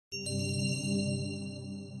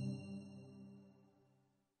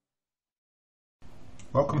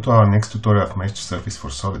Welcome to our next tutorial of Mesh Surface for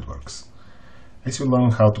Solidworks. As you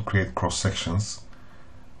learn how to create cross-sections,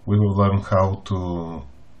 we will learn how to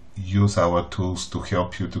use our tools to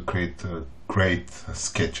help you to create great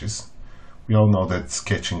sketches. We all know that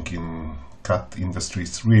sketching in CAD industry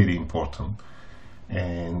is really important,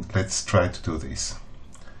 and let's try to do this.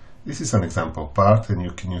 This is an example part, and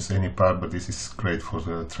you can use any part, but this is great for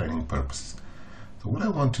the training purposes. So what I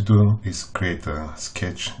want to do is create a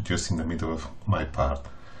sketch just in the middle of my part.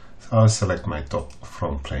 So I'll select my top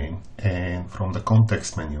front plane, and from the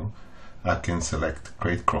context menu I can select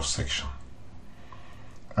create cross section.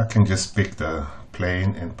 I can just pick the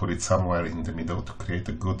plane and put it somewhere in the middle to create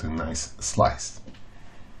a good and nice slice.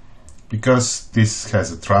 Because this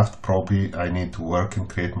has a draft, probably I need to work and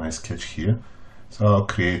create my sketch here. So I'll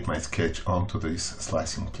create my sketch onto this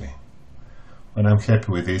slicing plane. When I'm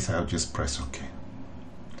happy with this, I'll just press OK.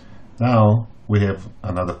 Now we have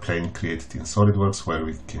another plane created in Solidworks where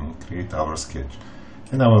we can create our sketch,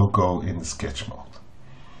 and I will go in sketch mode.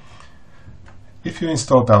 If you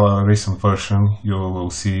installed our recent version, you will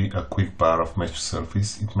see a quick bar of mesh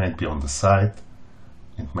surface. It may be on the side,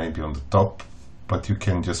 it may be on the top, but you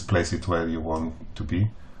can just place it where you want it to be,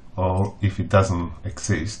 or if it doesn't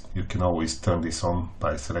exist, you can always turn this on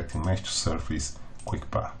by selecting mesh surface quick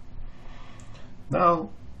bar. Now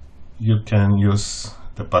you can use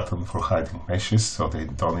the button for hiding meshes so they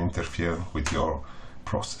don't interfere with your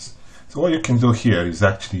process. So what you can do here is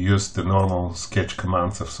actually use the normal sketch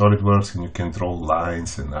commands of SolidWorks, and you can draw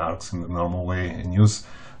lines and arcs in the normal way and use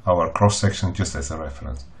our cross section just as a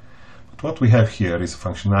reference. But what we have here is a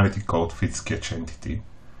functionality called fit sketch entity,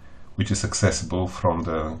 which is accessible from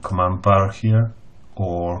the command bar here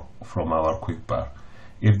or from our quick bar.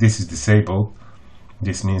 If this is disabled,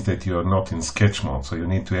 this means that you are not in sketch mode, so you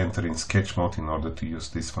need to enter in sketch mode in order to use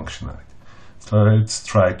this functionality. So let's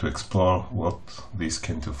try to explore what this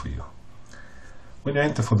can do for you. When you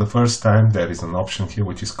enter for the first time, there is an option here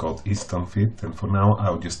which is called Instant Fit, and for now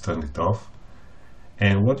I'll just turn it off.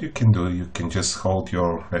 And what you can do, you can just hold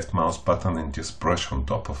your left mouse button and just brush on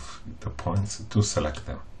top of the points to select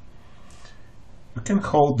them. You can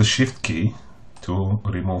hold the Shift key to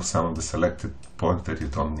remove some of the selected points that you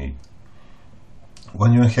don't need.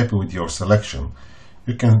 When you're happy with your selection,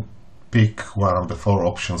 you can pick one of the four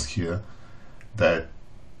options here that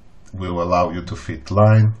will allow you to fit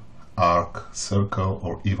line, arc, circle,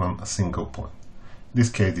 or even a single point. In this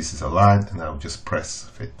case, this is a line, and I'll just press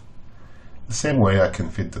fit. The same way I can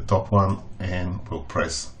fit the top one and will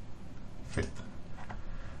press fit.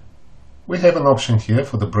 We have an option here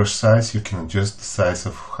for the brush size. You can adjust the size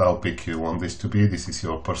of how big you want this to be. This is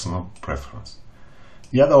your personal preference.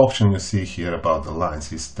 The other option you see here about the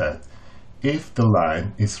lines is that if the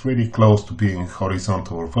line is really close to being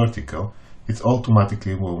horizontal or vertical, it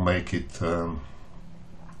automatically will make it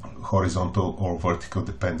horizontal or vertical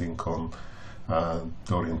depending on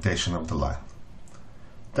the orientation of the line.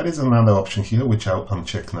 There is another option here which I'll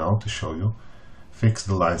uncheck now to show you. Fix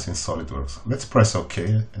the lines in SolidWorks. Let's press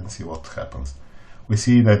OK and see what happens. We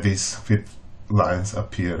see that these fit lines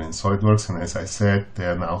appear in SolidWorks, and as I said, they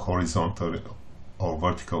are now horizontal or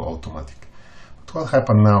vertical automatic. But what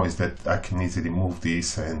happened now is that I can easily move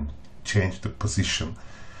these and change the position,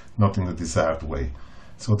 not in the desired way.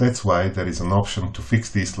 So that's why there is an option to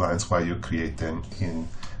fix these lines while you create them in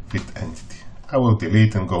fit entity. I will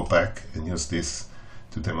delete and go back and use this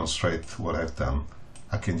to demonstrate what I've done.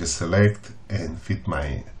 I can just select and fit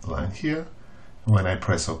my line here. When I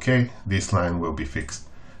press OK, this line will be fixed.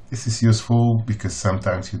 This is useful because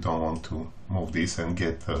sometimes you don't want to move this and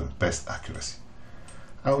get the best accuracy.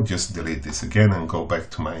 I'll just delete this again and go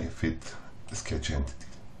back to my fit sketch entity.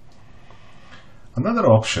 Another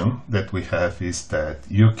option that we have is that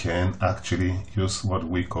you can actually use what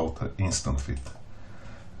we call the instant fit.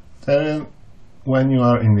 When you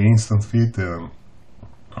are in the instant fit,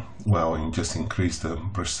 you just increase the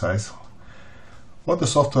brush size. What the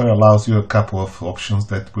software allows you a couple of options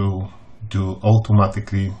that will do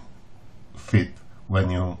automatically fit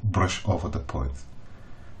when you brush over the point.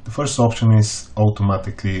 The first option is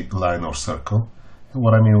automatically line or circle. And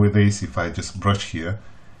what I mean with this, if I just brush here,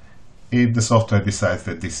 if the software decides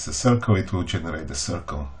that this is a circle, it will generate a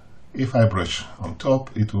circle. If I brush on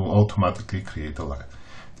top, it will automatically create a line.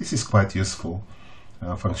 This is quite useful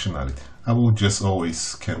functionality. I will just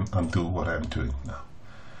always can undo what I'm doing now.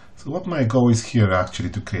 So what my goal is here actually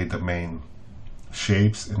to create the main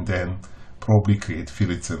shapes and then probably create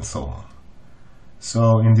fillets and so on.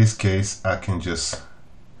 So in this case, I can just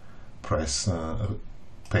press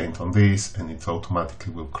paint on this and it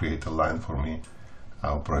automatically will create a line for me.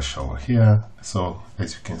 I'll brush over here. So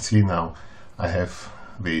as you can see now, I have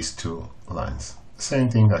these two lines. Same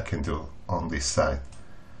thing I can do on this side.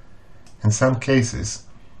 In some cases,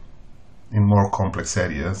 in more complex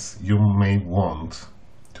areas, you may want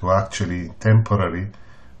to actually temporarily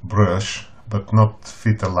brush but not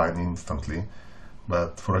fit a line instantly.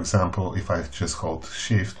 But for example, if I just hold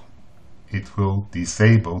Shift, it will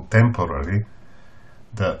disable temporarily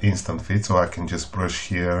the instant fit, so I can just brush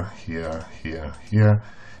here, here, here, here,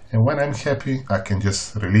 and when I'm happy I can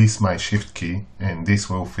just release my Shift key and this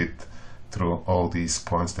will fit through all these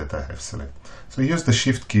points that I have selected. So use the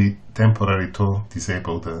Shift key temporarily to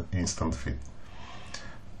disable the instant fit.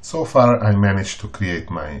 So far I managed to create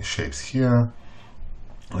my shapes here,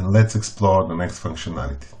 and let's explore the next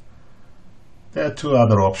functionality. There are two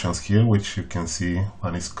other options here which you can see.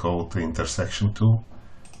 One is called the intersection tool.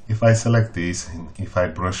 If I select this and if I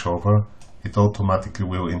brush over, it automatically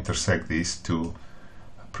will intersect these two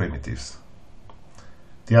primitives.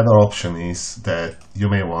 The other option is that you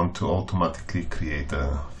may want to automatically create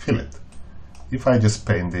a fillet. If I just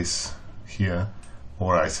paint this here,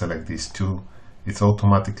 or I select these two, it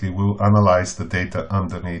automatically will analyze the data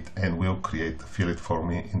underneath and will create the fillet for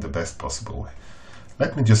me in the best possible way.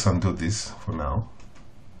 Let me just undo this for now.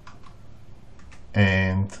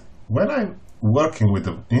 And when I'm working with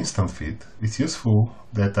the instant fit, it's useful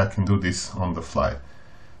that I can do this on the fly.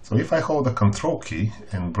 So if I hold the Control key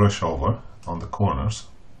and brush over on the corners,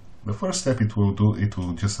 the first step it will do, it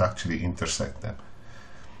will just actually intersect them.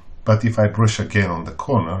 But if I brush again on the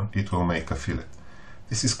corner, it will make a fillet.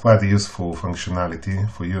 This is quite a useful functionality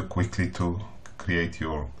for you quickly to create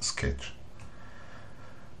your sketch.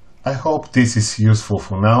 I hope this is useful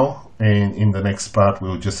for now, and in the next part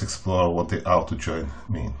we'll just explore what the auto join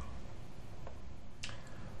mean.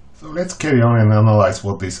 So let's carry on and analyze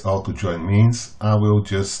what this auto join means. I will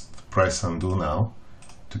just press undo now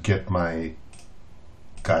to get my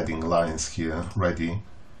guiding lines here ready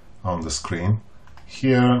on the screen.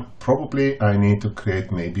 Here probably I need to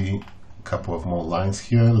create maybe a couple of more lines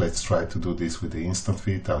here. Let's try to do this with the instant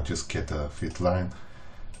fit. I'll just get a fit line.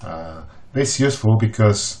 This is useful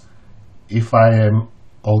because if I am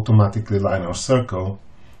automatically line or circle,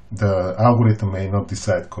 the algorithm may not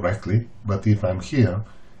decide correctly, but if I'm here,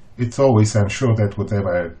 it's always, I'm sure that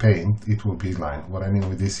whatever I paint, it will be line. What I mean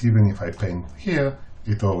with this, even if I paint here,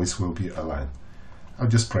 it always will be a line. I'll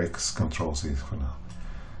just press Ctrl Z for now.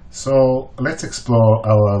 So let's explore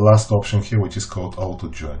our last option here, which is called auto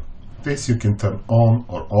join. This you can turn on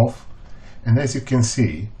or off, and as you can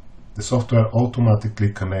see, the software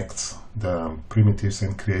automatically connects the primitives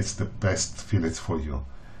and creates the best fillets for you.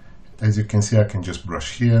 As you can see, I can just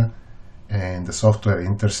brush here and the software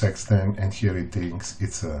intersects them, and here it thinks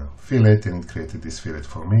it's a fillet and it created this fillet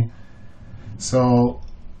for me. So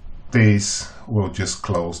this will just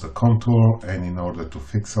close the contour, and in order to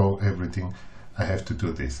fix everything I have to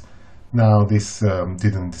do this. Now this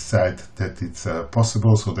didn't decide that it's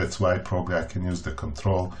possible, so that's why probably I can use the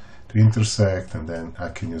Control to intersect, and then I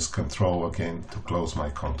can use Control again to close my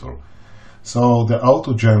contour. So the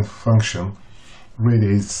auto join function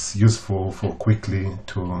really is useful for quickly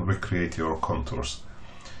to recreate your contours.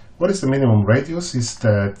 What is the minimum radius is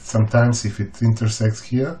that sometimes if it intersects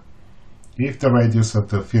here, if the radius of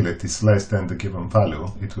the fillet is less than the given value,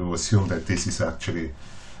 it will assume that this is actually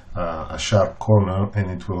a sharp corner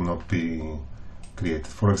and it will not be created.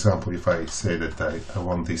 For example, if I say that I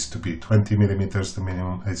want this to be 20 millimeters, the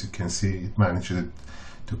minimum, as you can see, it managed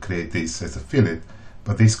to create this as a fillet,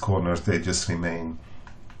 but these corners, they just remain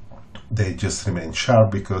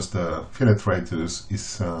sharp because the fillet radius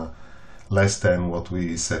is less than what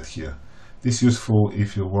we set here. This is useful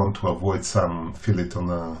if you want to avoid some fillet on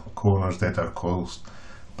the corners that are caused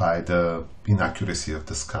by the inaccuracy of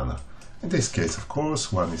the scanner. In this case, of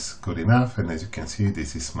course, one is good enough, and as you can see,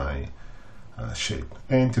 this is my shape.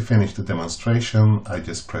 And to finish the demonstration, I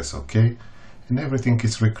just press OK, and everything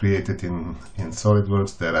is recreated in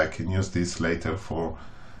Solidworks, that I can use this later for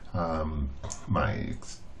my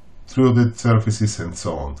extruded surfaces and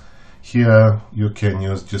so on. Here you can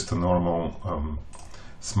use just a normal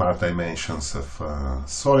smart dimensions of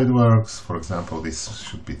Solidworks. For example, this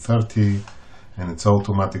should be 30, and it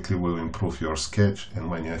automatically will improve your sketch, and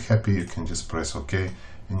when you're happy you can just press OK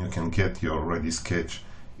and you can get your ready sketch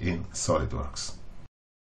in Solidworks.